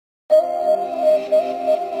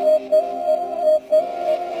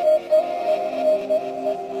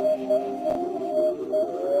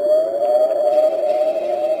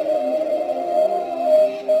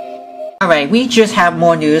Alright, we just have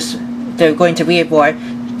more news. They're going to re-aboard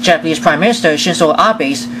Japanese Prime Minister Shinzo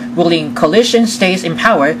Abe's ruling coalition stays in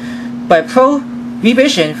power, but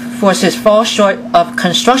pro-revision forces fall short of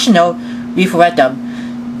constitutional referendum.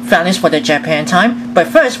 Found this for the Japan time. But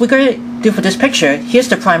first, we're going to do for this picture. Here's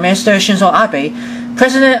the Prime Minister Shinzo Abe,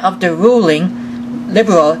 president of the ruling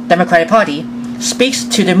Liberal Democratic Party, speaks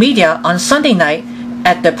to the media on Sunday night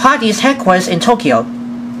at the party's headquarters in Tokyo.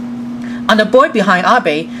 On the board behind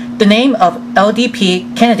Abe, the name of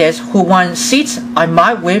LDP candidates who won seats are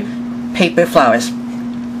marked with paper flowers.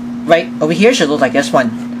 Right over here should look like this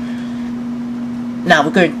one. Now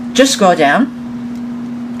we're going to just scroll down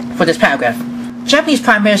for this paragraph. Japanese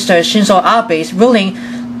Prime Minister Shinzo Abe's ruling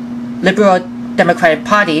Liberal Democratic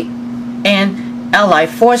Party and allied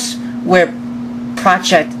force will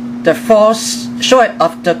project the falls short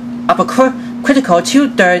of a critical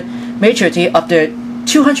two-thirds majority of the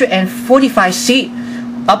 245-seat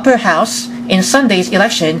upper house in Sunday's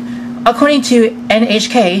election, according to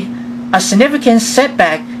NHK, a significant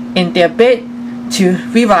setback in their bid to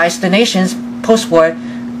revise the nation's post-war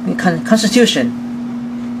constitution.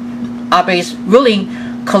 Abe's ruling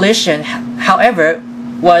coalition, however,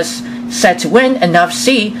 was set to win enough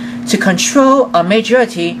seats to control a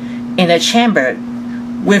majority in the chamber,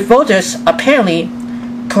 with voters apparently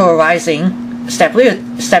prioritizing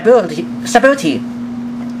stability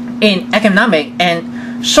in economic and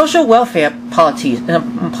social welfare policy.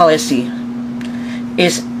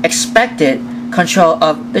 Is expected control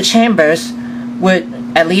of the chambers would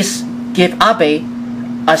at least give Abe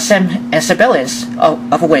a semblance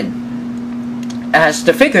of a win, as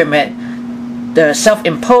the figure met the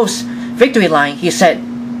self-imposed victory line he set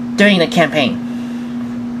during the campaign.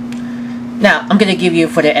 Now I'm going to give you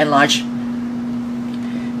for the enlarge,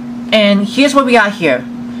 and here's what we got here.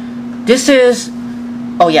 This is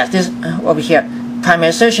this over here. Prime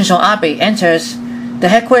Minister Shinzo Abe enters the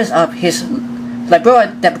headquarters of his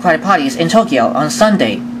Liberal Democratic Party in Tokyo on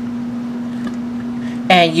Sunday,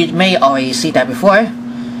 and you may already see that before.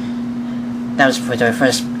 That was for the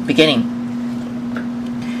first beginning.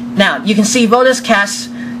 Now you can see voters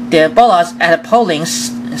cast their ballots at the polling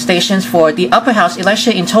stations for the upper house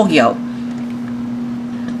election in Tokyo.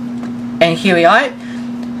 And here we are.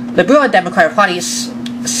 The Liberal Democratic Party's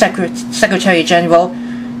Secretary General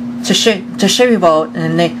Toshiro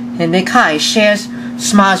Nikai shares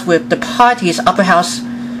smiles with the party's upper house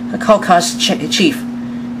caucus chief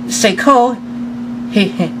Seiko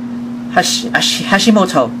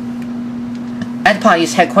Hashimoto at the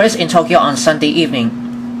party's headquarters in Tokyo on Sunday evening.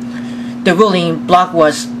 The ruling bloc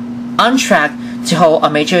was on track to hold a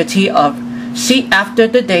majority of seats after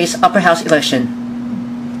the day's upper house election.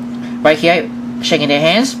 Right here, shaking their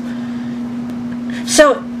hands.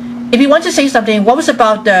 So, if you want to say something, what was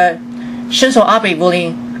about the Shinzo Abe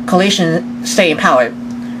ruling coalition stay in power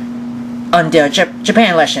on the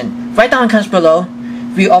Japan election? Write down in the comments below.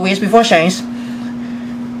 View always before sharing.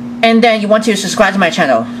 And then you want to subscribe to my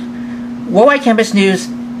channel, Worldwide Campus News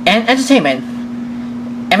and Entertainment.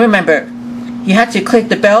 And remember, you have to click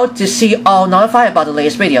the bell to see all notified about the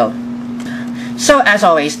latest video. So as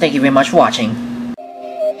always, thank you very much for watching.